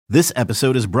This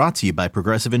episode is brought to you by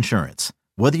Progressive Insurance.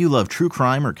 Whether you love true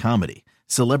crime or comedy,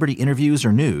 celebrity interviews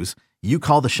or news, you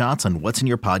call the shots on what's in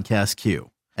your podcast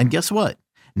queue. And guess what?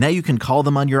 Now you can call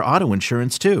them on your auto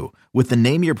insurance too with the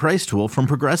Name Your Price tool from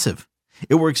Progressive.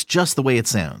 It works just the way it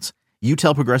sounds. You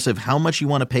tell Progressive how much you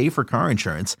want to pay for car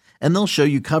insurance, and they'll show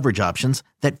you coverage options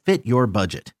that fit your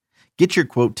budget. Get your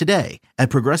quote today at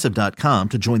Progressive.com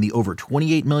to join the over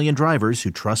 28 million drivers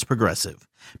who trust Progressive.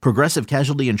 Progressive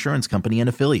Casualty Insurance Company and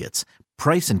Affiliates.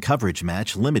 Price and coverage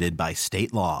match limited by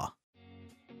state law.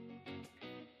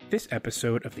 This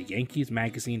episode of the Yankees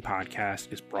Magazine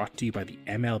podcast is brought to you by the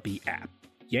MLB app.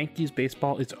 Yankees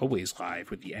baseball is always live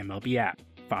with the MLB app.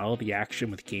 Follow the action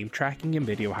with game tracking and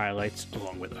video highlights,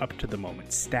 along with up-to-the-moment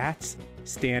stats,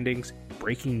 standings,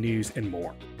 breaking news, and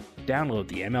more. Download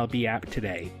the MLB app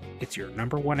today. It's your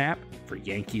number one app for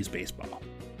Yankees baseball.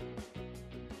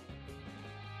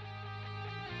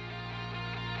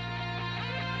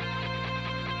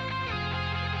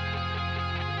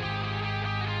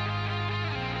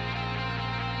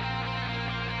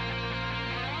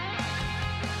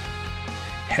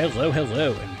 Hello,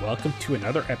 and welcome to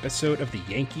another episode of the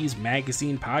Yankees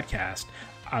Magazine podcast.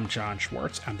 I'm John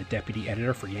Schwartz. I'm the deputy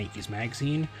editor for Yankees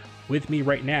Magazine. With me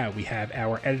right now, we have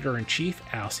our editor-in-chief,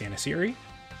 Al Sanasiri.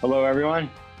 Hello, everyone.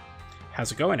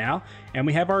 How's it going, Al? And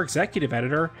we have our executive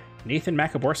editor, Nathan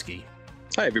Maciborski.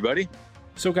 Hi, everybody.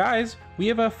 So, guys, we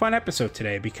have a fun episode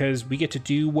today because we get to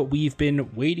do what we've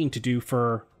been waiting to do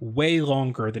for way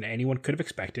longer than anyone could have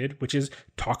expected, which is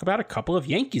talk about a couple of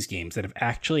Yankees games that have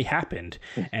actually happened.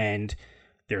 And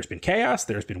there's been chaos,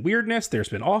 there's been weirdness, there's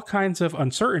been all kinds of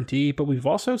uncertainty, but we've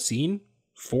also seen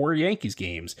 4 Yankees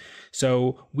games.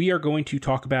 So we are going to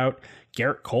talk about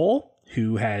Gerrit Cole,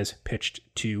 who has pitched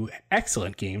 2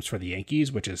 excellent games for the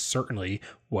Yankees, which is certainly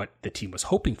what the team was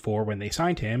hoping for when they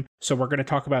signed him. So we're going to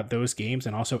talk about those games,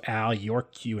 and also, Al, your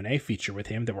Q&A feature with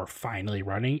him that we're finally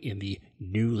running in the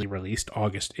newly released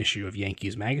August issue of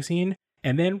Yankees Magazine.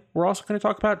 And then we're also going to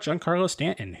talk about Giancarlo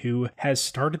Stanton, who has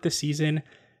started the season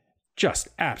just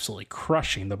absolutely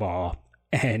crushing the ball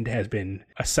and has been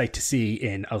a sight to see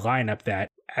in a lineup that,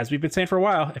 as we've been saying for a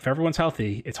while, if everyone's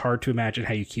healthy, it's hard to imagine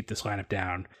how you keep this lineup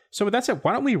down. So with that said,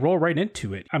 why don't we roll right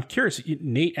into it? I'm curious,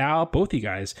 Nate, Al, both of you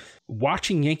guys,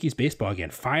 watching Yankees baseball again,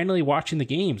 finally watching the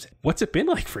games. What's it been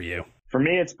like for you? For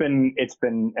me, it's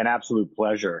been an absolute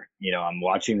pleasure. I'm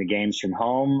watching the games from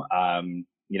home.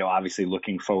 Obviously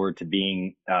looking forward to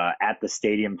being at the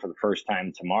stadium for the first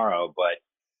time tomorrow. But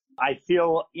I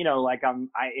feel, like I'm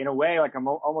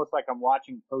almost like I'm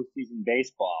watching postseason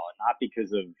baseball, and not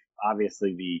because of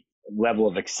obviously the level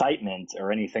of excitement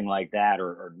or anything like that,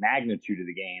 or magnitude of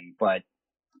the game, but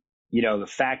the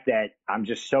fact that I'm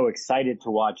just so excited to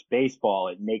watch baseball,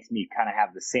 it makes me kind of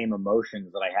have the same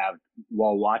emotions that I have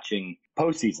while watching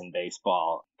postseason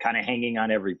baseball, kind of hanging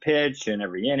on every pitch and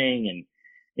every inning,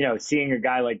 and seeing a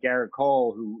guy like Gerrit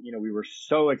Cole, who we were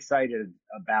so excited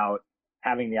about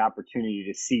having the opportunity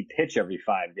to see pitch every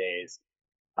 5 days.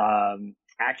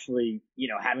 Actually,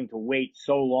 having to wait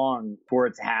so long for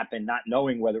it to happen, not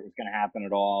knowing whether it was going to happen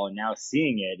at all, and now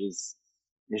seeing it is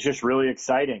just really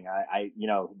exciting.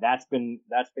 That's been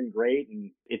great,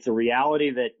 and it's a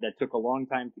reality that took a long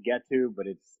time to get to, but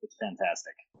it's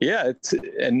fantastic. Yeah,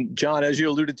 and John, as you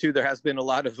alluded to, there has been a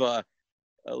lot of a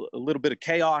little bit of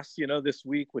chaos, this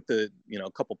week with the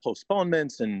a couple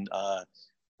postponements, and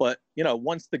but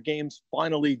once the games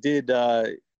finally did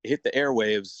hit the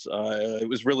airwaves, it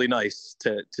was really nice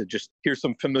to just hear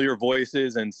some familiar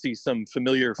voices and see some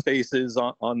familiar faces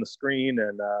on the screen,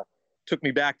 and took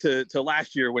me back to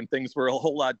last year when things were a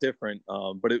whole lot different.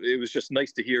 But it was just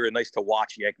nice to hear and nice to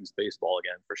watch Yankees baseball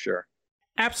again, for sure.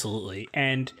 Absolutely.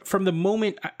 And from the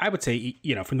moment, I would say,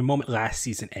 from the moment last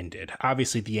season ended,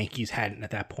 obviously the Yankees hadn't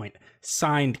at that point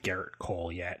signed Gerrit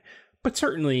Cole yet, but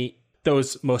certainly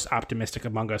those most optimistic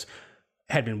among us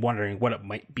had been wondering what it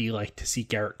might be like to see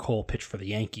Gerrit Cole pitch for the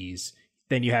Yankees.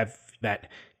 Then you have that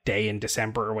day in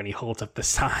December when he holds up the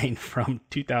sign from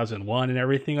 2001 and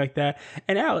everything like that.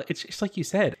 And now it's just like you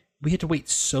said, we had to wait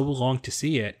so long to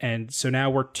see it. And so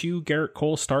now we're 2 Gerrit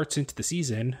Cole starts into the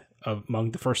season, among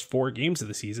the first 4 games of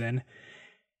the season.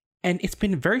 And it's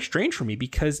been very strange for me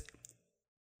because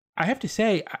I have to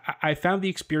say, I found the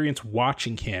experience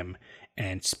watching him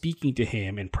and speaking to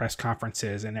him in press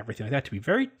conferences and everything like that to be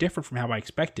very different from how I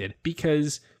expected,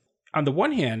 because on the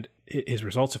one hand, his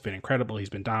results have been incredible. He's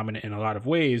been dominant in a lot of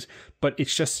ways, but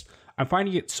it's just, I'm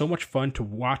finding it so much fun to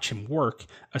watch him work,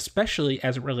 especially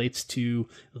as it relates to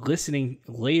listening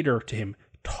later to him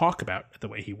talk about the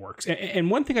way he works.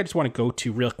 And one thing I just want to go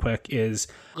to real quick is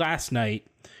last night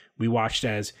we watched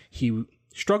as he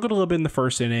struggled a little bit in the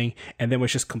first inning and then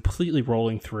was just completely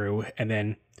rolling through, and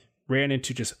then ran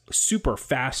into just super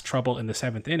fast trouble in the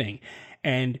 7th inning.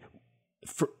 And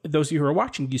for those of you who are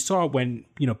watching, you saw when,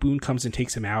 Boone comes and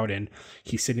takes him out, and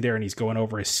he's sitting there and he's going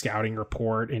over his scouting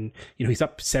report, and, he's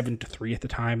up 7-3 at the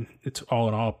time. It's all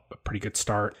in all a pretty good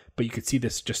start, but you could see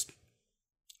this just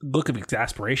look of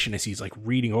exasperation as he's like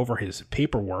reading over his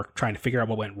paperwork, trying to figure out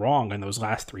what went wrong in those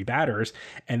last 3 batters.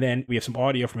 And then we have some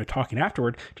audio from him talking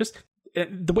afterward. Just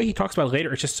the way he talks about it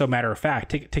later, it's just so matter of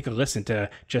fact. Take a listen to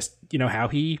just, how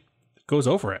he goes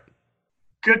over it.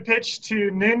 Good pitch to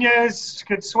Nunez,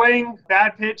 good swing.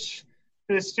 Bad pitch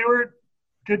to Stewart,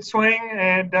 good swing.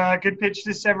 And good pitch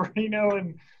to Severino,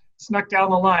 and snuck down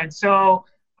the line. So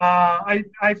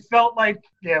I felt like,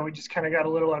 we just kind of got a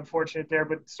little unfortunate there,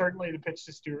 but certainly the pitch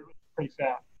to Stewart was pretty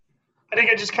fast. I think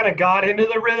I just kind of got into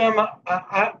the rhythm.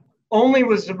 I only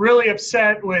was really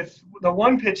upset with the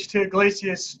one pitch to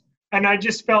Iglesias, and I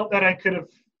just felt that I could have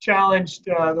challenged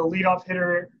the leadoff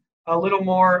hitter a little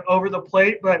more over the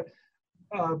plate, but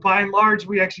by and large,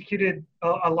 we executed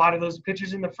a lot of those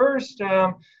pitches in the first.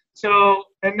 And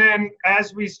then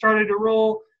as we started to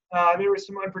roll, there was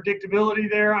some unpredictability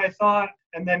there, I thought,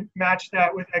 and then matched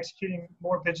that with executing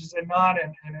more pitches than not,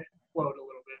 and it flowed a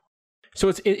little bit. So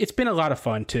it's been a lot of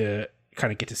fun to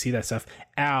kind of get to see that stuff.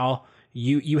 Al,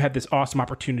 you had this awesome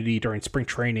opportunity during spring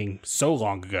training so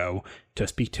long ago to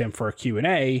speak to him for a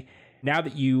Q&A. Now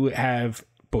that you have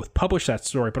both published that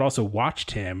story, but also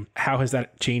watched him, how has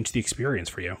that changed the experience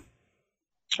for you?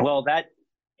 Well, that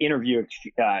interview,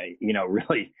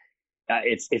 really,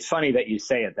 it's funny that you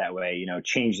say it that way,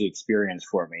 changed the experience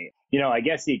for me. I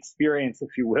guess the experience, if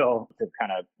you will, to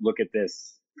kind of look at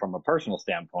this from a personal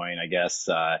standpoint, I guess,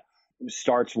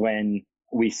 starts when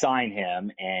we sign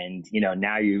him, and,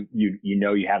 now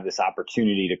you have this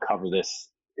opportunity to cover this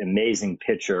amazing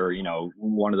pitcher,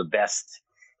 one of the best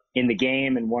in the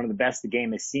game, and one of the best the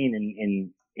game has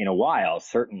seen in a while,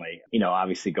 certainly.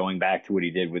 Obviously going back to what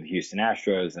he did with Houston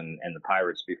Astros and the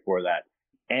Pirates before that.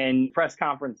 And press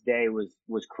conference day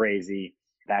was crazy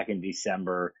back in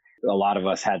December. A lot of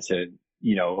us had to,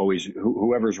 always,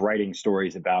 whoever's writing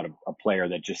stories about a player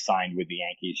that just signed with the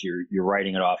Yankees, you're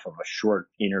writing it off of a short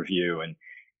interview and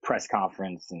press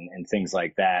conference and things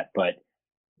like that. But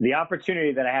the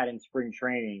opportunity that I had in spring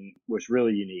training was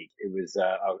really unique. It was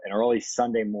an early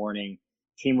Sunday morning.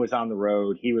 Team was on the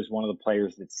road. He was one of the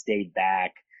players that stayed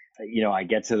back. I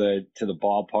get to the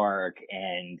ballpark,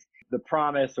 and the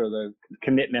promise or the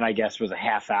commitment, I guess, was a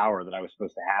half hour that I was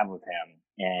supposed to have with him.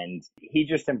 And he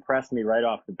just impressed me right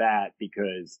off the bat,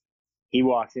 because he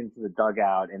walks into the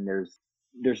dugout and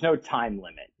there's no time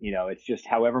limit. It's just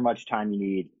however much time you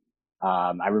need.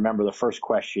 I remember the first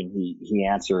question he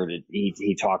answered,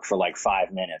 he talked for like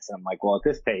 5 minutes. And I'm like, well, at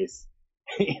this pace,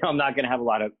 I'm not going to have a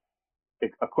lot of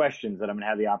questions that I'm going to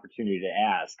have the opportunity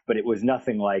to ask. But it was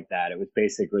nothing like that. It was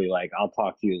basically like, I'll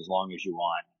talk to you as long as you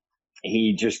want.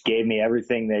 He just gave me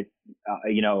everything that,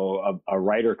 a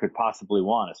writer could possibly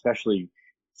want, especially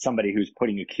somebody who's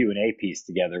putting a Q&A piece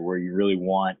together where you really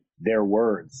want their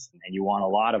words and you want a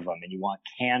lot of them and you want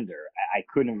candor. I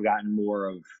couldn't have gotten more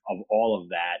of all of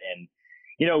that. And,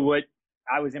 what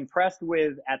I was impressed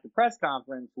with at the press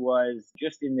conference was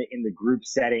just in the group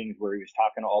settings where he was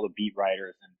talking to all the beat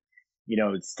writers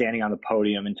and, standing on the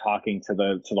podium and talking to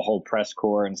the whole press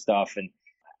corps and stuff. And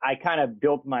I kind of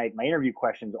built my interview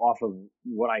questions off of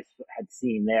what I had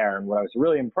seen there. And what I was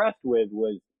really impressed with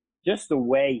was just the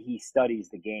way he studies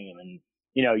the game. And,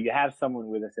 you have someone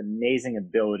with this amazing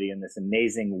ability and this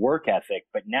amazing work ethic,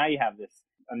 but now you have this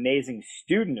amazing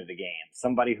student of the game,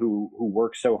 somebody who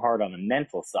works so hard on the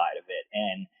mental side of it.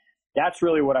 And that's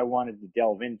really what I wanted to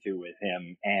delve into with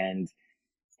him. And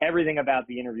everything about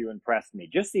the interview impressed me.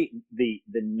 Just the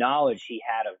knowledge he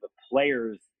had of the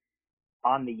players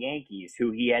on the Yankees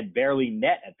who he had barely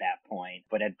met at that point,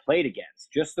 but had played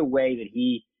against. Just the way that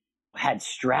he had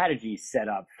strategies set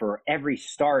up for every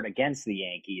start against the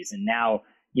Yankees. And now,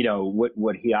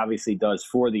 what he obviously does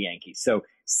for the Yankees. So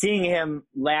seeing him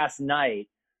last night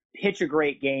pitch a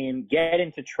great game, get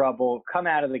into trouble, come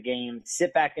out of the game,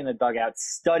 sit back in the dugout,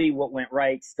 study what went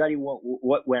right, study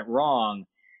what went wrong,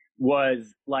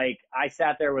 was like, I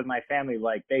sat there with my family,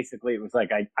 like, basically it was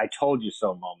like, I told you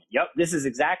so moment. Yep, this is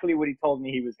exactly what he told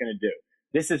me he was going to do.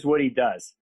 This is what he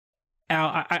does.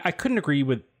 Al, I couldn't agree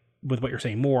with what you're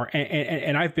saying more.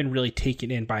 And I've been really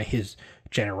taken in by his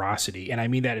generosity. And I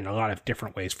mean that in a lot of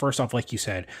different ways. First off, like you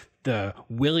said, the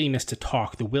willingness to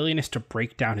talk, the willingness to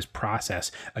break down his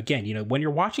process. Again, when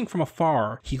you're watching from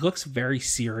afar, he looks very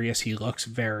serious. He looks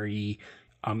very,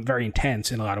 very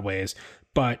intense in a lot of ways.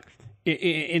 But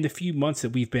in the few months that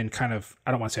we've been kind of,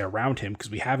 I don't want to say around him because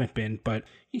we haven't been, but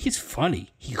he's funny.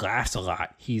 He laughs a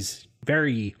lot. He's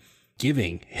very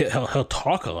giving. He'll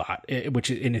talk a lot,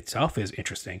 which in itself is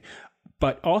interesting.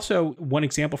 But also one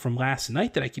example from last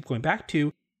night that I keep going back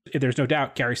to, there's no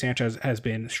doubt Gary Sanchez has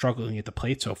been struggling at the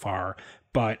plate so far,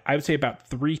 but I would say about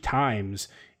 3 times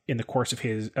in the course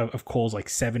of Cole's like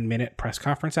 7-minute press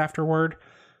conference afterward,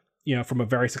 from a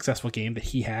very successful game that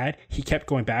he had, he kept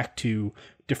going back to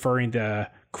deferring the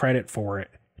credit for it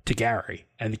to Gary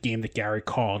and the game that Gary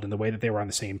called and the way that they were on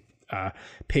the same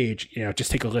page.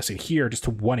 Just take a listen here, just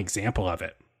to one example of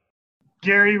it.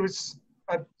 Gary was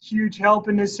a huge help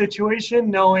in this situation,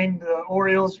 knowing the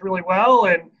Orioles really well,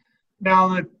 and now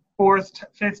the 4th,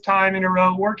 5th time in a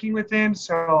row working with him.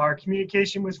 So our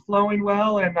communication was flowing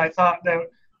well, and I thought that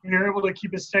we were able to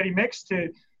keep a steady mix to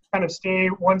kind of stay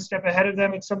one step ahead of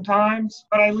them at some times.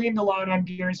 But I leaned a lot on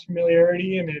Gary's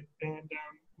familiarity, and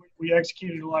we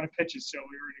executed a lot of pitches, so we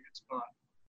were in a good spot.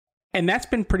 And that's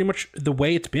been pretty much the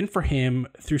way it's been for him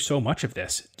through so much of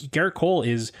this. Gerrit Cole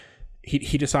is,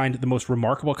 he just signed the most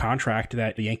remarkable contract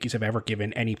that the Yankees have ever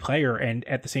given any player. And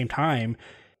at the same time,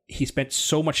 he spent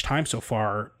so much time so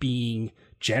far being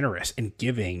generous and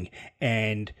giving.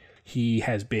 And he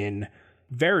has been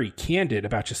very candid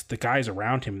about just the guys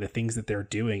around him, the things that they're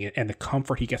doing, and the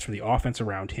comfort he gets from the offense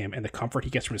around him, and the comfort he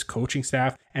gets from his coaching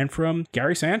staff, and from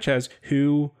Gary Sanchez,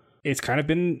 who it's kind of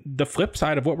been the flip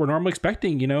side of what we're normally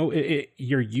expecting.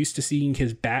 You're used to seeing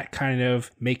his bat kind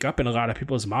of make up in a lot of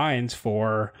people's minds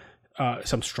for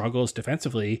some struggles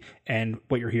defensively. And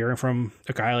what you're hearing from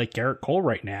a guy like Gerrit Cole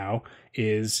right now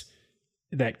is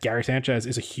that Gary Sanchez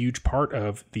is a huge part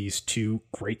of these 2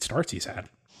 great starts he's had.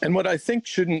 And what I think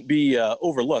shouldn't be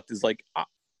overlooked is, like,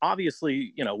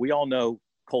 obviously, we all know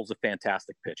Cole's a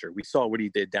fantastic pitcher. We saw what he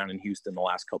did down in Houston the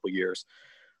last couple of years.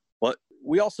 But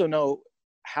we also know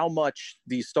how much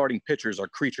these starting pitchers are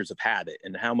creatures of habit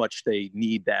and how much they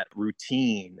need that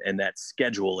routine and that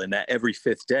schedule and that every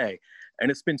 5th day.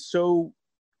 And it's been so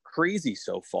crazy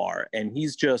so far. And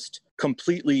he's just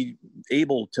completely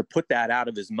able to put that out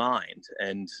of his mind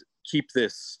and keep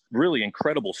this really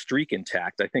incredible streak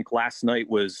intact. I think last night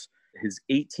was his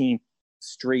 18th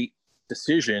straight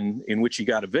decision in which he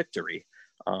got a victory.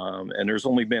 And there's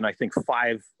only been, I think,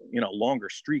 5, longer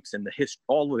streaks in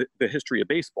all of the history of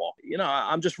baseball.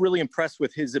 I'm just really impressed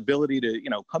with his ability to,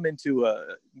 come into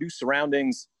new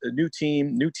surroundings, a new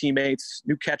team, new teammates,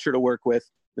 new catcher to work with,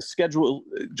 the schedule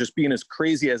just being as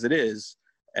crazy as it is,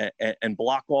 and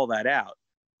block all that out.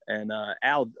 And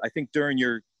Al, I think during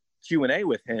your Q&A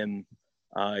with him,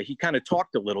 he kind of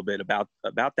talked a little bit about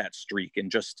that streak and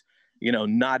just,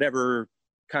 not ever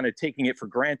kind of taking it for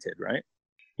granted, right?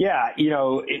 Yeah,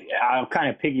 I'll kind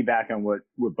of piggyback on what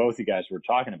both you guys were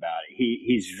talking about.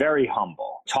 He's very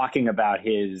humble. Talking about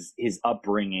his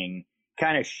upbringing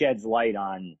kind of sheds light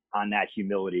on that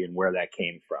humility and where that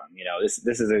came from.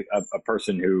 This is a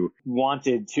person who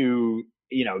wanted to,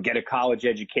 get a college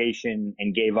education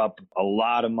and gave up a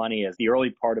lot of money as the early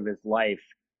part of his life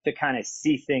to kind of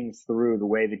see things through the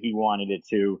way that he wanted it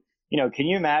to. Can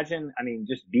you imagine? I mean,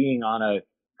 just being on a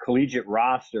collegiate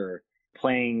roster,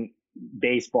 playing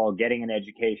baseball, getting an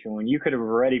education, when you could have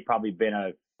already probably been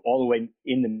all the way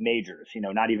in the majors,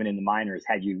 not even in the minors,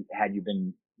 had you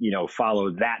been,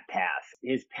 followed that path.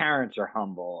 His parents are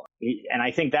humble. And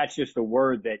I think that's just a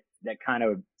word that kind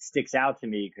of sticks out to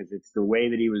me, because it's the way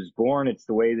that he was born. It's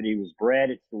the way that he was bred.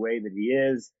 It's the way that he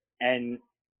is. And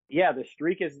yeah, the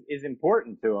streak is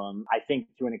important to him, I think,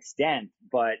 to an extent,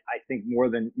 but I think more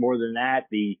than that,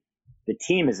 the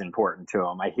team is important to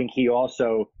him. I think he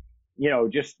also,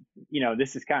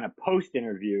 this is kind of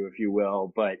post-interview, if you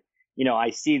will, but, I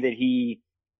see that he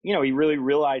really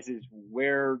realizes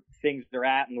where things are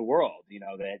at in the world,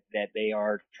 that they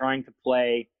are trying to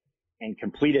play and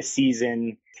complete a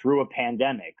season through a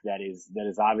pandemic that is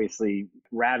obviously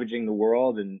ravaging the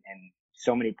world and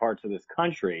so many parts of this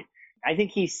country. I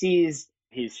think he sees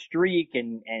his streak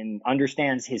and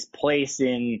understands his place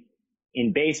in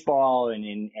baseball and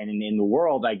in the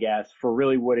world, I guess, for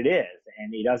really what it is.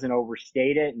 And he doesn't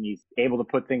overstate it, and he's able to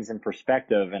put things in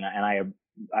perspective. And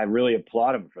I really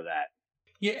applaud him for that.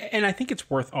 Yeah, and I think it's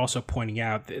worth also pointing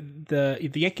out the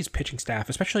Yankees pitching staff,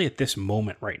 especially at this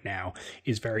moment right now,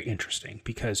 is very interesting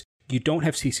because you don't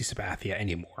have CC Sabathia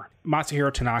anymore.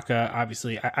 Masahiro Tanaka,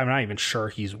 obviously, I'm not even sure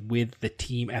he's with the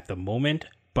team at the moment,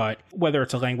 but whether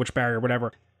it's a language barrier or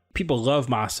whatever, people love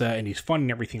Masa and he's fun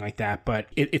and everything like that, but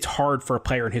it's hard for a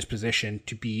player in his position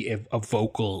to be a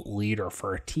vocal leader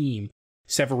for a team.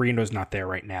 Severino's not there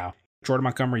right now. Jordan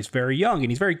Montgomery's very young, and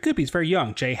he's very good, but he's very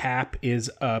young. Jay Happ is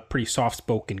a pretty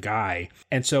soft-spoken guy.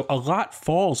 And so a lot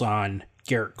falls on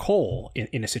Garrett Cole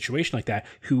in a situation like that,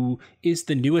 who is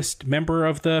the newest member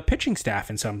of the pitching staff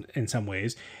in some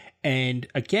ways. And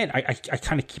again, I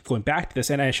kind of keep going back to this,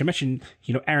 and I should mention,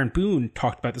 Aaron Boone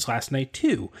talked about this last night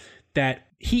too, that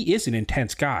he is an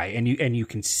intense guy, and you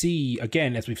can see,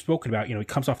 again, as we've spoken about, he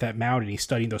comes off that mound and he's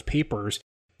studying those papers.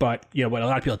 But what a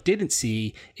lot of people didn't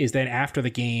see is then after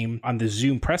the game on the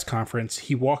Zoom press conference,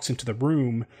 he walks into the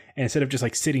room, and instead of just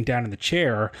like sitting down in the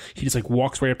chair, he just like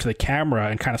walks right up to the camera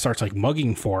and kind of starts like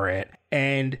mugging for it.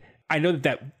 And I know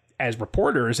that as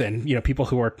reporters and people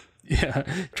who are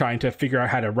trying to figure out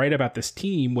how to write about this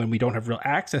team when we don't have real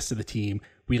access to the team,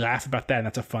 we laugh about that, and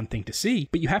that's a fun thing to see.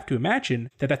 But you have to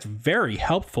imagine that that's very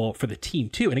helpful for the team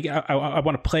too. And again, I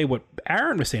want to play what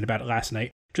Aaron was saying about it last night,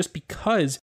 just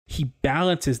because he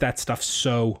balances that stuff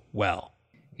so well.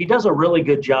 He does a really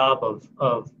good job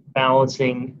of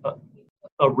balancing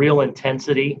a real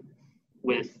intensity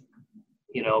with,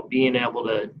 being able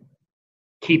to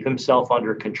keep himself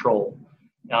under control.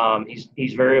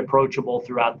 He's very approachable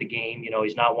throughout the game.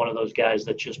 He's not one of those guys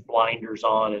that just blinders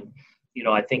on. And,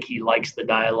 I think he likes the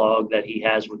dialogue that he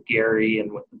has with Gary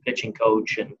and with the pitching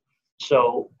coach. And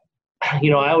so, I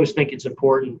always think it's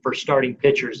important for starting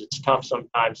pitchers. It's tough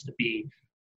sometimes to be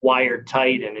wired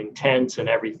tight and intense and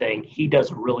everything. He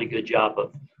does a really good job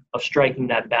of striking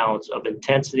that balance of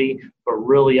intensity, but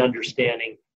really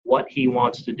understanding what he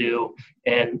wants to do.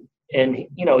 And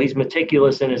he's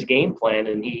meticulous in his game plan,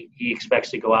 and he expects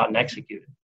to go out and execute it.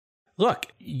 Look,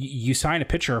 you sign a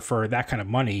pitcher for that kind of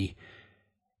money,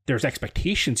 there's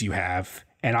expectations you have.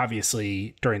 And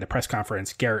obviously during the press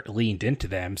conference, Garrett leaned into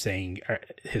them, saying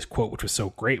his quote, which was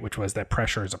so great, which was that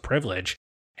pressure is a privilege.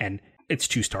 And it's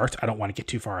 2 starts. I don't want to get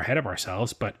too far ahead of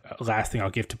ourselves, but last thing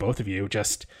I'll give to both of you,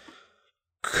 just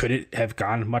could it have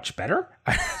gone much better?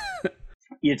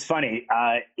 It's funny.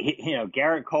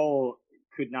 Garrett Cole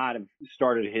could not have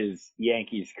started his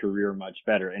Yankees career much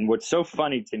better. And what's so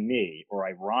funny to me, or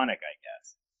ironic, I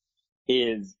guess,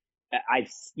 is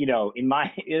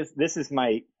this is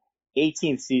my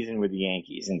 18th season with the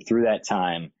Yankees. And through that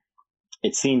time,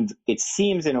 it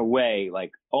seems in a way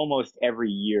like almost every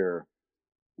year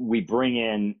we bring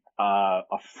in a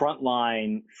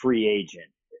frontline free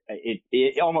agent.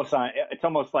 It's almost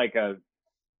like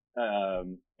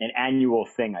an annual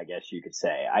thing, I guess you could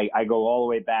say. I go all the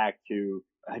way back to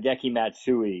Hideki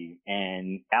Matsui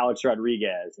and Alex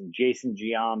Rodriguez and Jason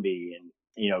Giambi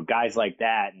and guys like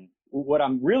that. And what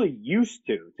I'm really used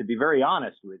to be very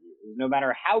honest with you, is no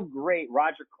matter how great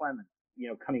Roger Clemens,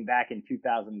 coming back in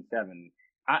 2007,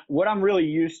 what I'm really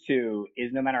used to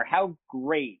is no matter how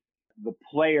great the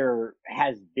player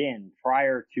has been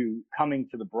prior to coming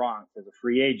to the Bronx as a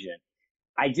free agent,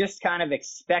 I just kind of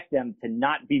expect them to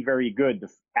not be very good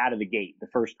out of the gate the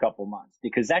first couple months,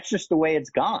 because that's just the way it's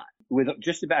gone with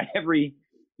just about every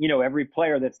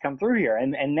player that's come through here.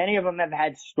 And many of them have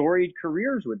had storied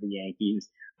careers with the Yankees,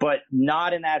 but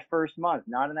not in that first month,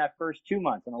 not in that first 2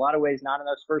 months, in a lot of ways, not in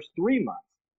those first 3 months.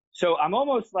 So I'm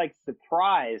almost like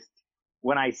surprised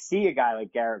when I see a guy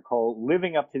like Garrett Cole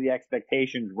living up to the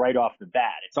expectations right off the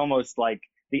bat. It's almost like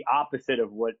the opposite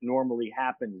of what normally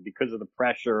happens because of the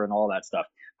pressure and all that stuff.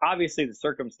 Obviously, the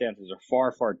circumstances are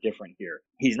far, far different here.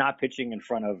 He's not pitching in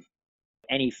front of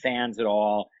any fans at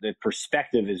all. The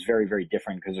perspective is very, very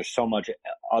different because there's so much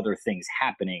other things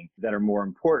happening that are more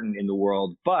important in the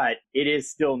world. But it is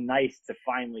still nice to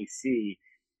finally see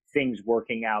things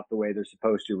working out the way they're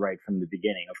supposed to right from the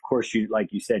beginning. Of course,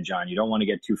 like you said, John, you don't want to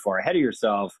get too far ahead of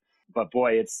yourself. But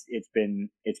boy, it's been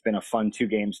a fun 2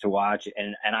 games to watch,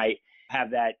 and I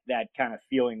have that kind of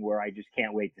feeling where I just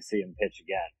can't wait to see him pitch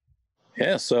again.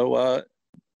 Yeah, so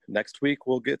next week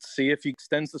we'll get to see if he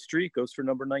extends the streak, goes for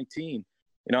number 19.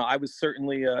 I was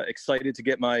certainly excited to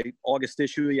get my August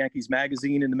issue of Yankees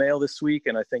Magazine in the mail this week,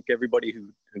 and I think everybody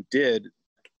who did,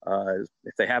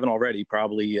 if they haven't already,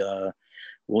 probably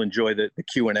will enjoy the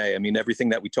Q&A. I mean, everything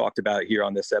that we talked about here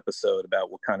on this episode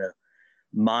about what kind of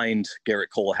mind Garrett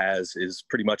Cole has is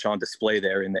pretty much on display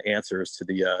there in the answers to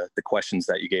the questions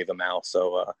that you gave him, Al.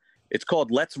 So it's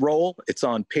called Let's Roll. It's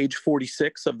on page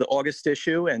 46 of the August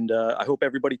issue, and I hope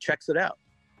everybody checks it out.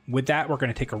 With that, we're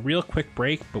going to take a real quick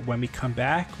break, but when we come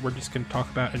back, we're just going to talk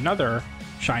about another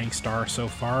shining star so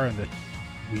far in the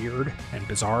weird and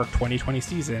bizarre 2020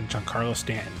 season, Giancarlo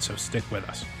Stanton. So stick with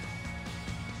us.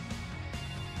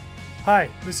 Hi,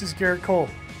 this is Garrett Cole.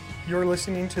 You're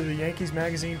listening to the Yankees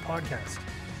Magazine podcast.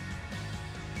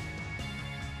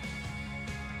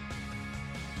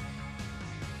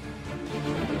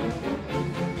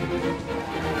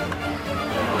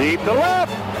 Deep to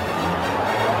left.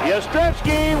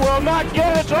 Yastrzemski will not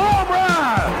get it. Home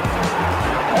run!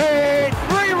 A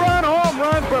 3-run home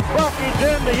run for of Bucky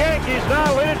Dent. The Yankees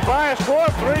now lead it by a score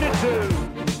of 3-2.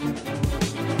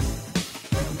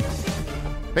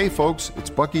 Hey folks, it's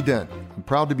Bucky Dent. I'm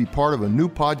proud to be part of a new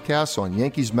podcast on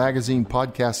Yankees Magazine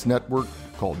Podcast Network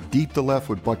called Deep to Left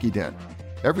with Bucky Dent.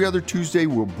 Every other Tuesday,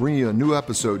 we'll bring you a new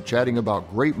episode chatting about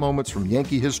great moments from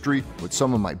Yankee history with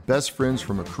some of my best friends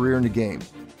from a career in the game.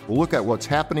 We'll look at what's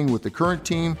happening with the current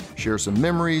team, share some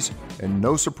memories, and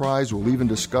no surprise, we'll even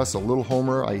discuss a little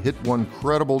homer I hit one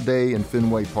incredible day in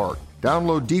Fenway Park.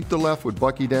 Download Deep to Left with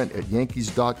Bucky Dent at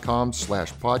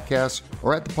Yankees.com/podcasts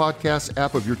or at the podcast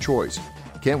app of your choice.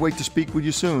 Can't wait to speak with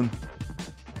you soon.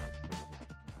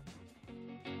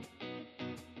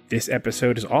 This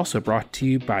episode is also brought to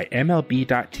you by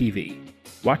MLB.tv.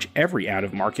 Watch every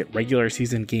out-of-market regular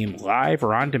season game live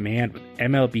or on demand with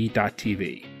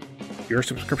MLB.tv. Your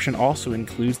subscription also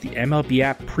includes the MLB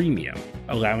app Premium,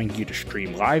 allowing you to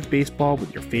stream live baseball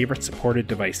with your favorite supported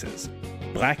devices.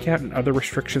 Blackout and other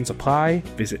restrictions apply.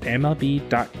 Visit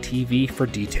MLB.tv for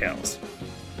details.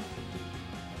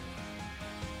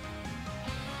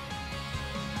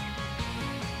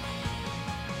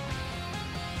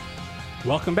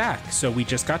 Welcome back. So we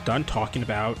just got done talking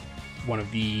about one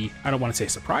of the, I don't want to say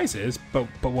surprises, but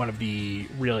one of the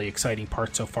really exciting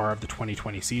parts so far of the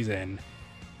 2020 season.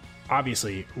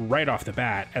 Obviously, right off the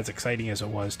bat, as exciting as it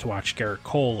was to watch Gerrit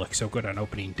Cole look so good on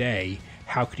opening day,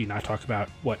 how could you not talk about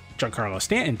what Giancarlo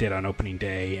Stanton did on opening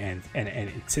day and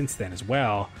since then as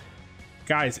well?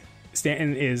 Guys,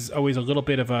 Stanton is always a little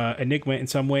bit of an enigma in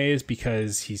some ways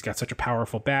because he's got such a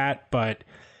powerful bat, but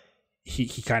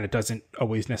he kind of doesn't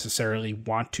always necessarily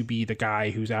want to be the guy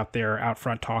who's out there out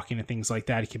front talking and things like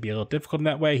that. He can be a little difficult in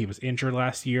that way. He was injured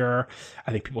last year.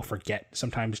 I think people forget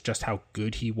sometimes just how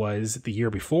good he was the year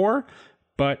before.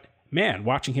 But man,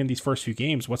 watching him these first few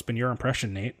games, what's been your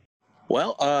impression, Nate?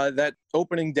 Well, that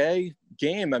opening day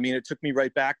game, I mean, it took me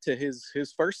right back to his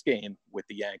first game with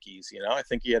the Yankees. You know, I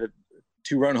think he had a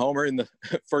 2-run homer in the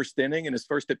first inning in his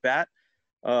first at bat.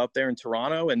 Up there in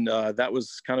Toronto, and that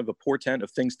was kind of a portent of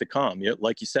things to come.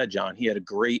 Like you said, John, he had a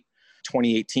great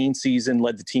 2018 season,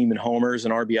 led the team in homers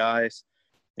and RBIs.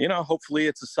 You know, hopefully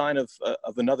it's a sign of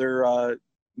another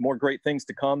more great things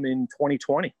to come in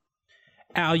 2020.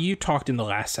 Al, you talked in the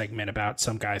last segment about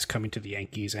some guys coming to the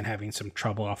Yankees and having some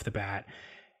trouble off the bat.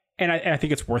 And I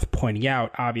think it's worth pointing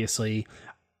out, obviously,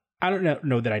 I don't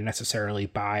know that I necessarily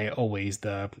buy always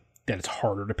that it's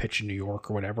harder to pitch in New York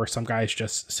or whatever. Some guys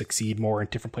just succeed more in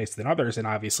different places than others. And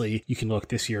obviously you can look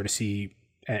this year to see,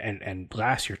 and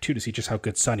last year too, to see just how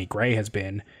good Sonny Gray has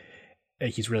been.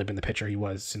 He's really been the pitcher he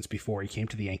was since before he came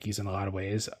to the Yankees in a lot of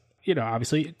ways. You know,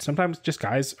 obviously sometimes just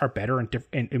guys are better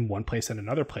in one place than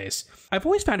another place. I've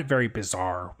always found it very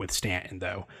bizarre with Stanton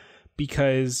though,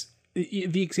 because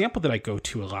the example that I go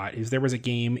to a lot is there was a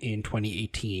game in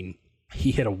 2018.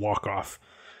 He hit a walk-off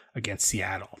against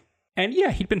Seattle. And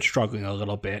yeah, he'd been struggling a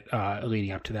little bit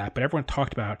leading up to that, but everyone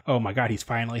talked about, oh my God, he's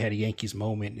finally had a Yankees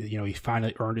moment. You know, he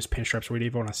finally earned his pinstripes, whatever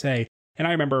you want to say. And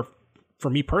I remember, for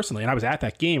me personally, and I was at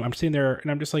that game, I'm sitting there and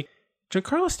I'm just like,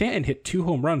 Giancarlo Stanton hit 2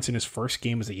 home runs in his first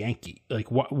game as a Yankee. Like,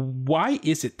 why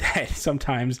is it that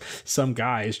sometimes some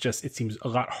guys just, it seems a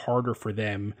lot harder for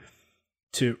them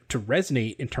to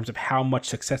resonate in terms of how much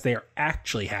success they are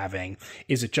actually having?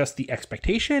 Is it just the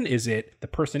expectation? Is it the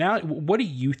personality? What do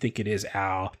you think it is,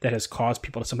 Al, that has caused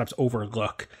people to sometimes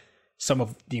overlook some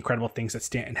of the incredible things that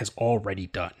Stanton has already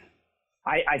done?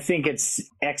 I think it's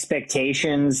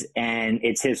expectations, and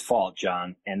it's his fault,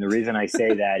 John. And the reason I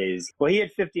say that is, well, he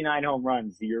had 59 home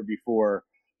runs the year before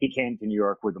he came to New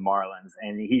York with the Marlins,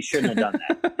 and he shouldn't have done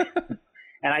that.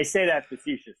 And I say that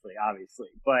facetiously, obviously,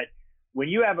 but when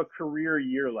you have a career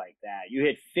year like that, you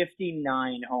hit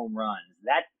 59 home runs.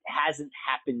 That hasn't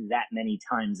happened that many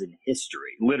times in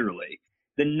history, literally.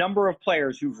 The number of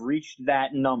players who've reached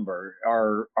that number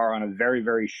are on a very,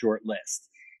 very short list.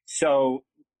 So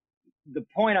the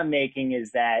point I'm making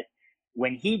is that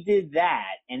when he did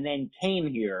that and then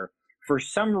came here, for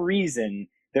some reason,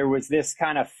 there was this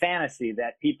kind of fantasy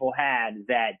that people had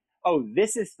that, oh,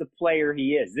 this is the player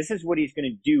he is. This is what he's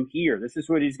going to do here. This is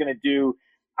what he's going to do,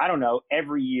 I don't know,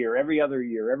 every year, every other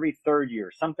year, every third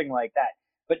year, something like that.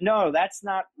 But no, that's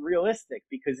not realistic,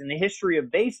 because in the history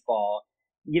of baseball,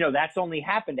 you know, that's only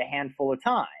happened a handful of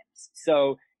times.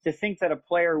 So to think that a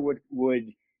player would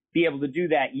be able to do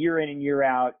that year in and year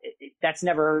out, that's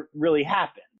never really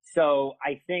happened. So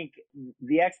I think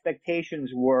the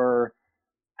expectations were,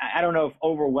 I don't know if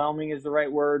overwhelming is the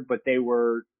right word, but they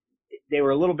were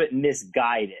a little bit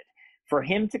misguided. For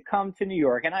him to come to New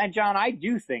York, and John, I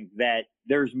do think that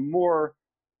there's more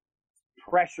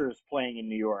pressures playing in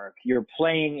New York. You're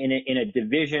playing in a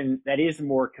division that is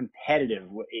more competitive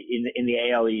in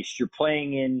the AL East. You're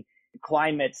playing in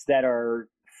climates that are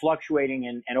fluctuating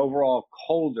and overall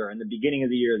colder in the beginning of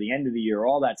the year, the end of the year,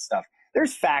 all that stuff.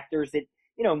 There's factors that,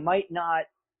 might not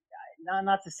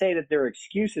to say that they're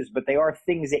excuses, but they are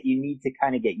things that you need to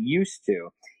kind of get used to.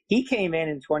 He came in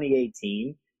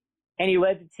 2018 and he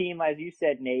led the team, as you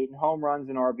said, Nate, in home runs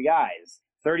and RBIs.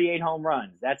 38 home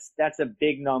runs. That's a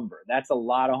big number. That's a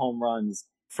lot of home runs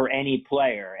for any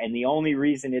player. And the only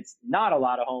reason it's not a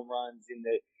lot of home runs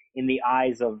in the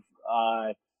eyes of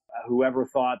whoever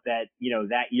thought that,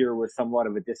 that year was somewhat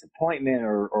of a disappointment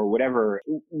or whatever,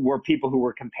 were people who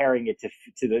were comparing it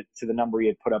to the number he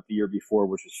had put up the year before,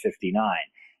 which was 59.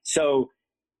 So,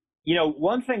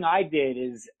 one thing I did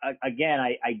is, again,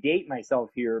 I date myself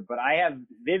here, but I have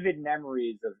vivid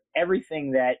memories of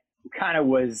everything that kind of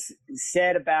was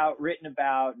said about, written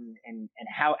about, and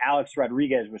how Alex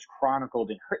Rodriguez was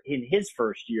chronicled in his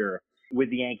first year with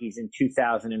the Yankees in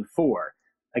 2004.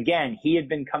 Again, he had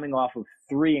been coming off of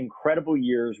 3 incredible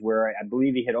years where I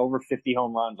believe he hit over 50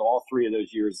 home runs all 3 of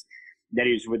those years that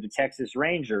he was with the Texas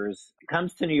Rangers.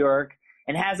 Comes to New York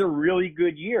and has a really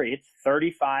good year. He hits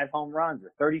 35 home runs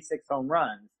or 36 home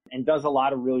runs and does a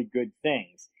lot of really good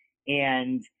things.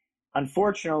 And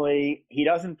unfortunately, he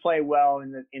doesn't play well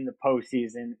in the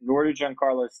postseason, nor did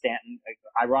Giancarlo Stanton,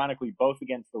 ironically, both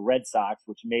against the Red Sox,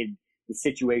 which made the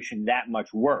situation that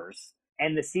much worse.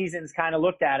 And the season's kind of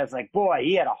looked at as like, boy,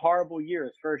 he had a horrible year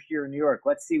his first year in New York.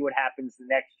 Let's see what happens the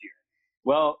next year.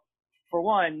 Well, for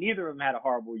one, neither of them had a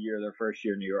horrible year their first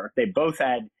year in New York. They both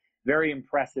had very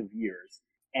impressive years.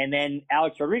 And then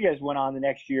Alex Rodriguez went on the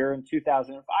next year in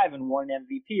 2005 and won an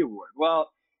MVP award.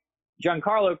 Well,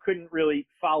 Giancarlo couldn't really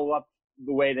follow up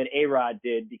the way that A-Rod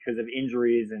did because of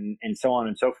injuries and so on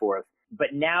and so forth.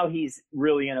 But now he's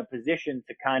really in a position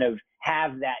to kind of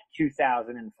have that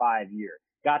 2005 year.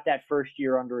 Got that first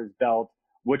year under his belt,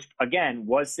 which, again,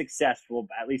 was successful,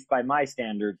 at least by my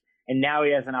standards. And now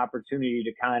he has an opportunity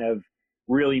to kind of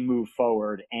really move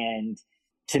forward. And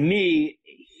to me,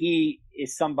 he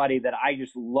is somebody that I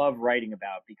just love writing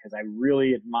about because I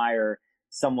really admire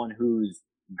someone who's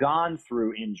gone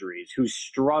through injuries, who's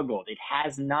struggled. It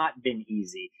has not been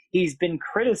easy. He's been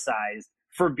criticized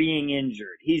for being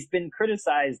injured. He's been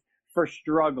criticized for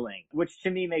struggling, which to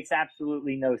me makes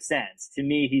absolutely no sense. To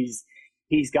me,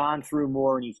 he's gone through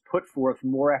more and he's put forth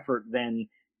more effort than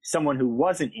someone who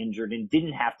wasn't injured and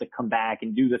didn't have to come back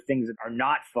and do the things that are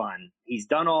not fun. He's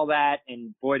done all that,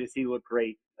 and boy, does he look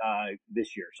great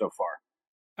this year so far.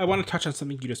 I want to touch on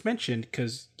something you just mentioned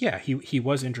because, yeah, he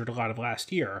was injured a lot of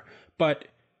last year, but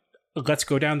let's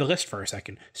go down the list for a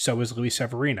second. So was Luis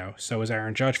Severino. So was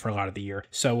Aaron Judge for a lot of the year.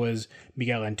 So was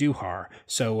Miguel Andujar.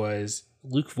 So was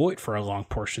Luke Voit for a long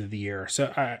portion of the year.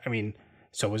 So,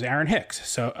 so was Aaron Hicks.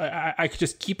 So I could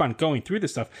just keep on going through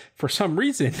this stuff. For some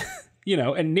reason,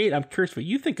 and Nate, I'm curious what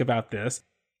you think about this.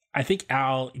 I think,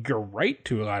 Al, you're right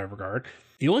to a lot of regard.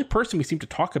 The only person we seem to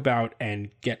talk about and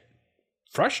get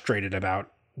frustrated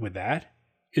about with that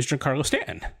is Giancarlo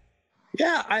Stanton.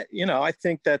 Yeah, I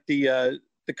think that the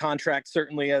contract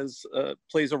certainly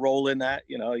plays a role in that.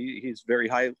 He's very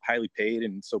highly paid,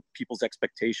 and so people's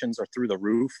expectations are through the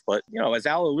roof. But as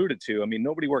Al alluded to,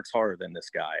 nobody works harder than this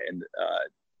guy, and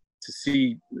to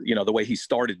see the way he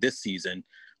started this season,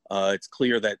 it's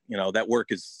clear that that work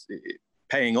is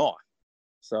paying off.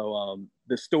 So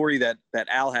the story that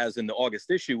Al has in the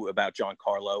August issue about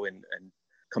Giancarlo and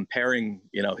comparing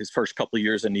his first couple of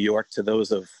years in New York to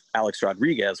those of Alex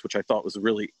Rodriguez, which I thought was a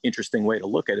really interesting way to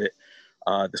look at it.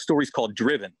 The story's called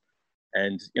Driven.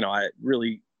 And, I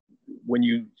really, when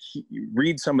you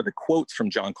read some of the quotes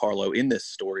from Giancarlo in this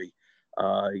story,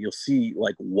 you'll see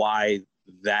like why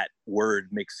that word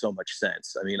makes so much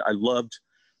sense. I loved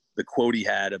the quote he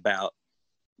had about,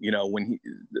 when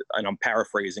and I'm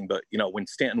paraphrasing, but, when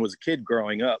Stanton was a kid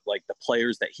growing up, like the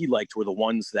players that he liked were the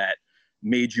ones that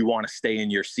made you want to stay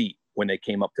in your seat when they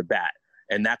came up to bat.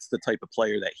 And that's the type of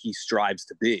player that he strives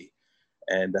to be.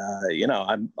 And,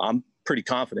 I'm pretty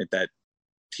confident that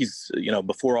he's,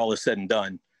 before all is said and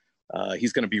done,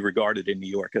 he's going to be regarded in New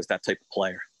York as that type of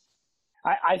player.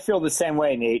 I feel the same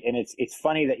way, Nate. And it's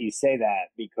funny that you say that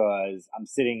because I'm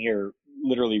sitting here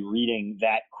literally reading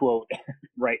that quote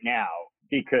right now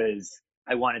because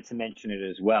I wanted to mention it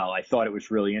as well. I thought it was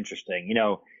really interesting.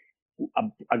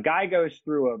 A guy goes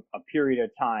through a period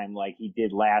of time like he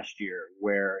did last year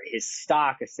where his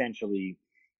stock essentially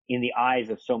in the eyes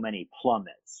of so many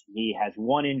plummets. He has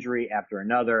one injury after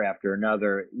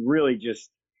another, really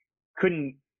just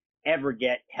couldn't ever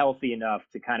get healthy enough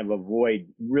to kind of avoid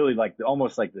really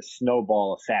almost like the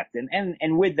snowball effect.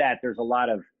 And with that, there's a lot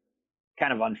of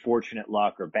kind of unfortunate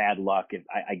luck or bad luck,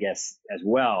 I guess, as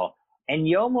well. And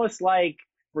you almost like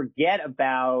forget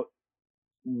about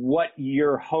what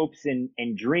your hopes and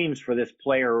dreams for this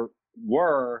player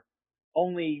were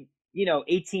only,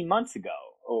 18 months ago,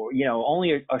 or,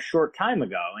 only a short time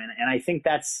ago. And I think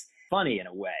that's funny in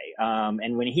a way.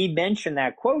 And when he mentioned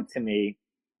that quote to me,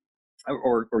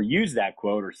 or used that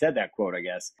quote, or said that quote, I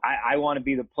guess, I want to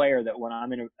be the player that when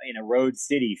I'm in a road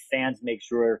city, fans make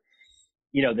sure,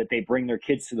 that they bring their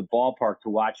kids to the ballpark to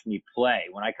watch me play.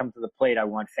 When I come to the plate, I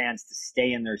want fans to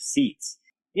stay in their seats.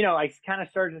 I kind of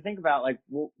started to think about, like,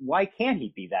 well, why can't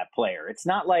he be that player? It's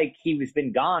not like he was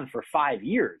been gone for 5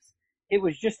 years. It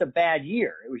was just a bad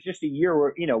year. It was just a year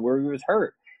where he was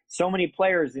hurt. So many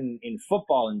players in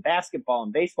football and basketball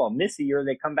and baseball miss a year.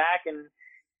 They come back and,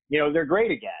 they're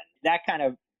great again. That kind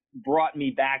of brought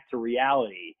me back to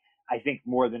reality, I think,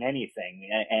 more than anything.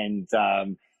 And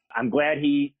I'm glad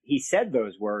he said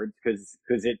those words because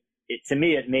it to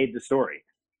me, it made the story.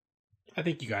 I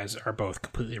think you guys are both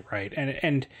completely right.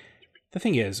 And the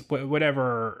thing is,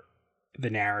 whatever the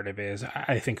narrative is,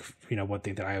 I think, one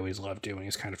thing that I always love doing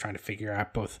is kind of trying to figure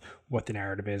out both what the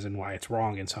narrative is and why it's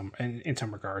wrong in some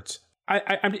regards.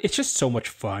 It's just so much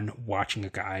fun watching a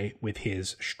guy with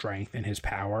his strength and his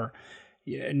power.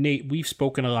 Nate, we've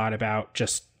spoken a lot about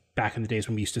just back in the days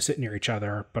when we used to sit near each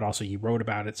other, but also you wrote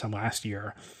about it some last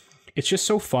year. It's just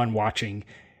so fun watching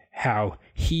how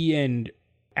he and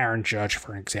Aaron Judge,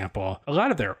 for example, a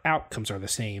lot of their outcomes are the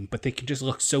same, but they can just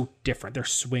look so different. Their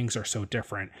swings are so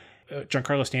different.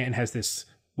 Giancarlo Stanton has this,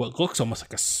 what looks almost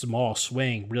like a small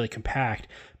swing, really compact,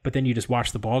 but then you just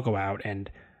watch the ball go out,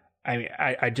 and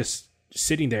I just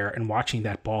sitting there and watching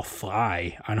that ball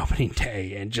fly on opening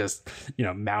day and just,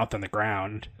 mouth on the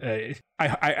ground.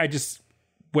 I just,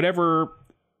 whatever,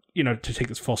 to take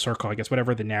this full circle, I guess,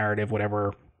 whatever the narrative,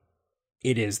 whatever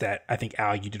it is that I think,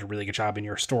 Al, you did a really good job in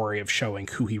your story of showing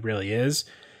who he really is.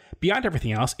 Beyond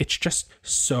everything else, it's just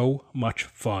so much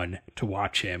fun to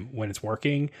watch him when it's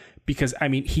working because,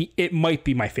 it might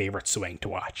be my favorite swing to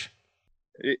watch.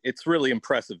 It's really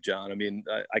impressive, John.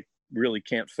 I really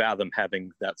can't fathom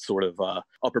having that sort of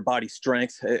upper body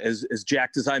strength, as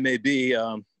jacked as I may be,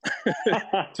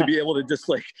 to be able to just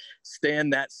like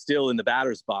stand that still in the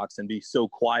batter's box and be so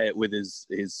quiet with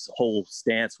his whole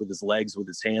stance, with his legs, with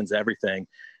his hands, everything,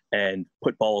 and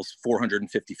put balls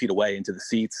 450 feet away into the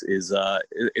seats is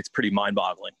it's pretty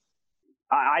mind-boggling.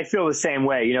 I feel the same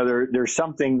way. There's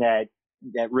something that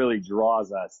really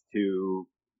draws us to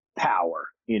power,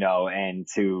 and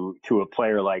to a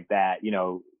player like that,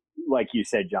 like you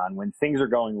said, John, when things are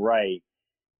going right,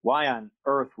 why on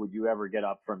earth would you ever get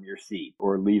up from your seat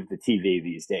or leave the TV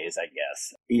these days, I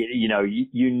guess?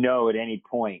 At any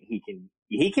point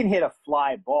he can hit a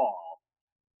fly ball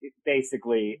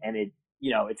basically, and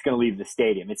it's going to leave the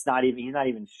stadium. He's not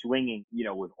even swinging,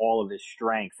 with all of his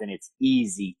strength, and it's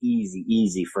easy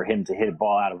for him to hit a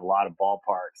ball out of a lot of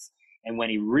ballparks. And when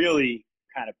he really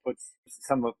kind of puts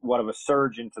somewhat of a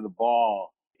surge into the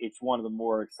ball, it's one of the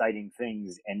more exciting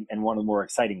things and one of the more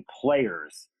exciting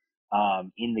players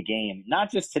in the game,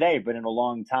 not just today, but in a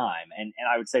long time. And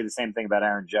I would say the same thing about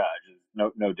Aaron Judge.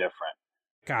 No different.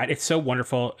 God, it's so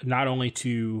wonderful not only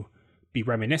to be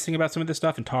reminiscing about some of this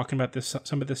stuff and talking about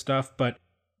some of this stuff, but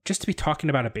just to be talking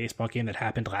about a baseball game that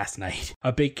happened last night.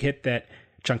 A big hit that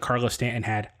Giancarlo Stanton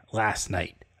had last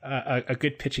night. A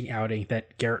good pitching outing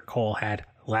that Garrett Cole had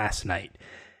last night.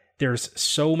 There's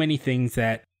so many things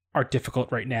that are difficult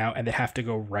right now and that have to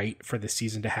go right for the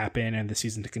season to happen and the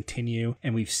season to continue.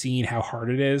 And we've seen how hard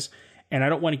it is. And I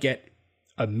don't want to get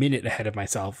a minute ahead of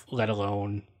myself, let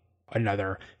alone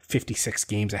another 56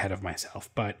 games ahead of myself.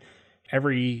 But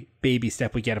every baby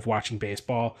step we get of watching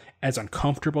baseball, as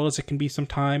uncomfortable as it can be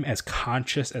sometimes, as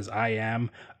conscious as I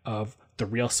am of the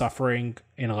real suffering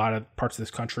in a lot of parts of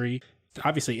this country,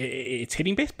 obviously it's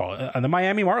hitting baseball on the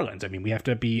Miami Marlins. We have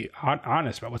to be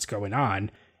honest about what's going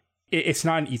on. It's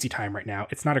not an easy time right now.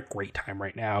 It's not a great time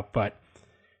right now, but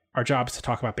our job is to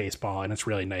talk about baseball, and it's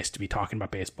really nice to be talking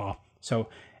about baseball. So,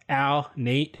 Al,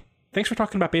 Nate, thanks for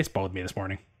talking about baseball with me this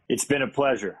morning. It's been a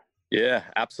pleasure. Yeah,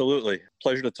 absolutely.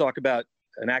 Pleasure to talk about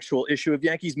an actual issue of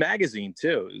Yankees Magazine,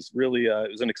 too. It was really it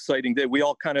was an exciting day. We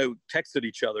all kind of texted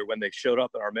each other when they showed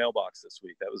up in our mailbox this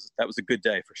week. That was a good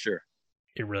day for sure.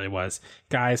 It really was.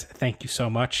 Guys, thank you so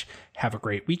much. Have a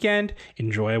great weekend.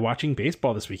 Enjoy watching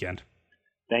baseball this weekend.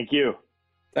 Thank you.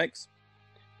 Thanks.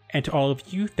 And to all of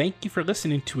you, thank you for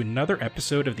listening to another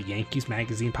episode of the Yankees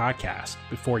Magazine podcast.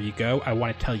 Before you go, I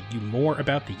want to tell you more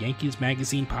about the Yankees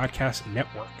Magazine Podcast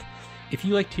Network. If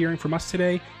you liked hearing from us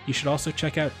today, you should also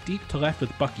check out Deep to Left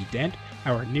with Bucky Dent,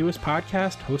 our newest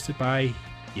podcast hosted by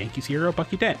Yankees hero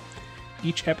Bucky Dent.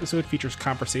 Each episode features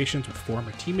conversations with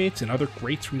former teammates and other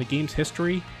greats from the game's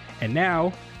history. And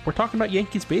now, we're talking about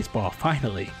Yankees baseball,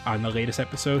 finally. On the latest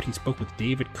episode, he spoke with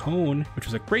David Cone, which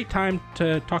was a great time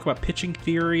to talk about pitching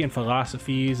theory and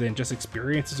philosophies and just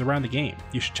experiences around the game.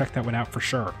 You should check that one out for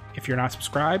sure. If you're not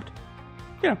subscribed,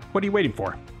 what are you waiting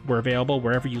for? We're available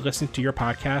wherever you listen to your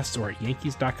podcasts or at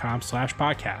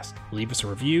yankees.com/podcast. Leave us a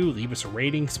review, leave us a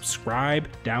rating, subscribe,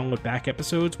 download back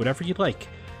episodes, whatever you'd like.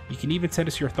 You can even send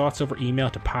us your thoughts over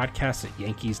email to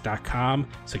podcast@yankees.com.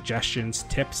 Suggestions,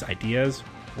 tips, ideas,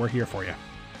 we're here for you.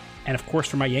 And of course,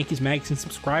 for my Yankees Magazine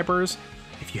subscribers,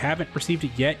 if you haven't received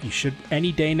it yet, you should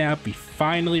any day now be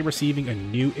finally receiving a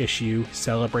new issue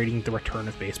celebrating the return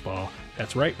of baseball.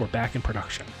 That's right, we're back in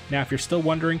production. Now, if you're still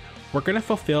wondering, we're going to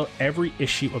fulfill every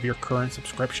issue of your current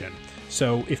subscription.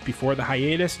 So if before the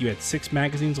hiatus you had 6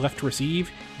 magazines left to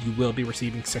receive, you will be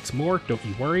receiving 6 more, don't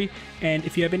you worry. And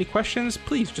if you have any questions,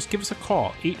 please just give us a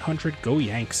call,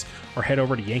 800-GO-YANKS, or head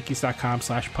over to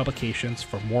yankees.com/publications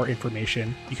for more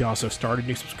information. You can also start a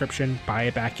new subscription, buy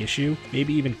a back issue,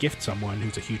 maybe even gift someone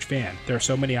who's a huge fan. There are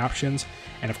so many options.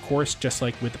 And of course, just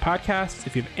like with the podcast,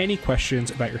 if you have any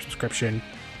questions about your subscription,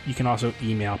 you can also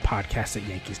email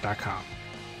podcast@yankees.com.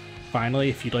 Finally,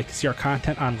 if you'd like to see our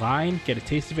content online, get a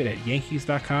taste of it at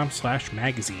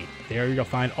yankees.com/magazine. There you'll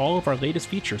find all of our latest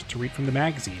features to read from the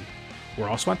magazine. We're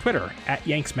also on Twitter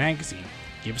 @YanksMagazine.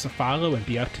 Give us a follow and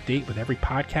be up to date with every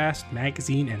podcast,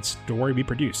 magazine, and story we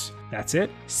produce. That's it.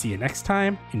 See you next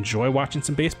time. Enjoy watching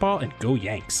some baseball and go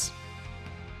Yanks.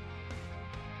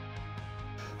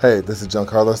 Hey, this is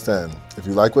Giancarlo Stanton. If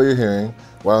you like what you're hearing,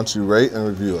 why don't you rate and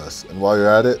review us? And while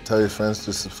you're at it, tell your friends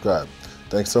to subscribe.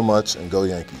 Thanks so much, and go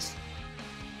Yankees.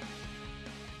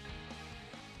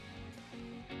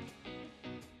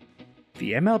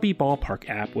 The MLB Ballpark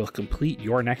app will complete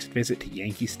your next visit to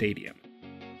Yankee Stadium.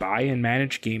 Buy and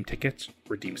manage game tickets,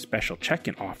 redeem special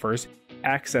check-in offers,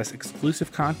 access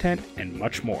exclusive content, and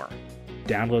much more.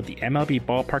 Download the MLB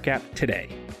Ballpark app today.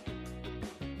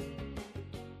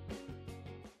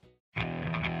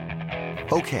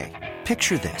 Okay,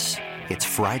 picture this. It's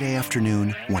Friday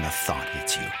afternoon when a thought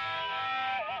hits you.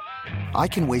 I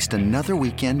can waste another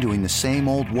weekend doing the same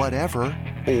old whatever,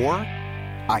 or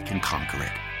I can conquer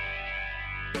it.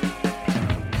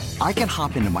 I can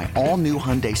hop into my all-new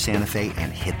Hyundai Santa Fe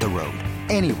and hit the road.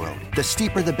 Any road. The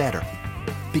steeper, the better.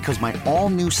 Because my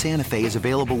all-new Santa Fe is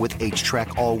available with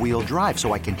H-Track all-wheel drive,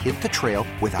 so I can hit the trail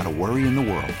without a worry in the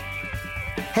world.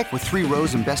 Heck, with 3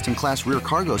 rows and best-in-class rear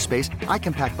cargo space, I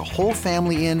can pack the whole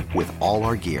family in with all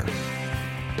our gear.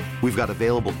 We've got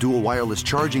available dual wireless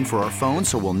charging for our phones,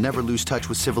 so we'll never lose touch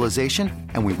with civilization,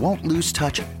 and we won't lose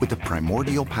touch with the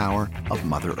primordial power of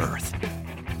Mother Earth.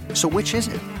 So which is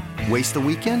it? Waste the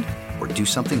weekend or do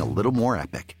something a little more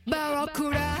epic?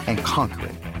 And conquer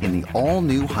it in the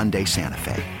all-new Hyundai Santa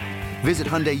Fe. Visit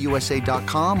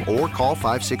HyundaiUSA.com or call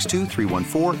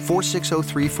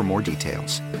 562-314-4603 for more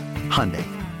details. Hyundai,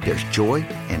 there's joy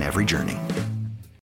in every journey.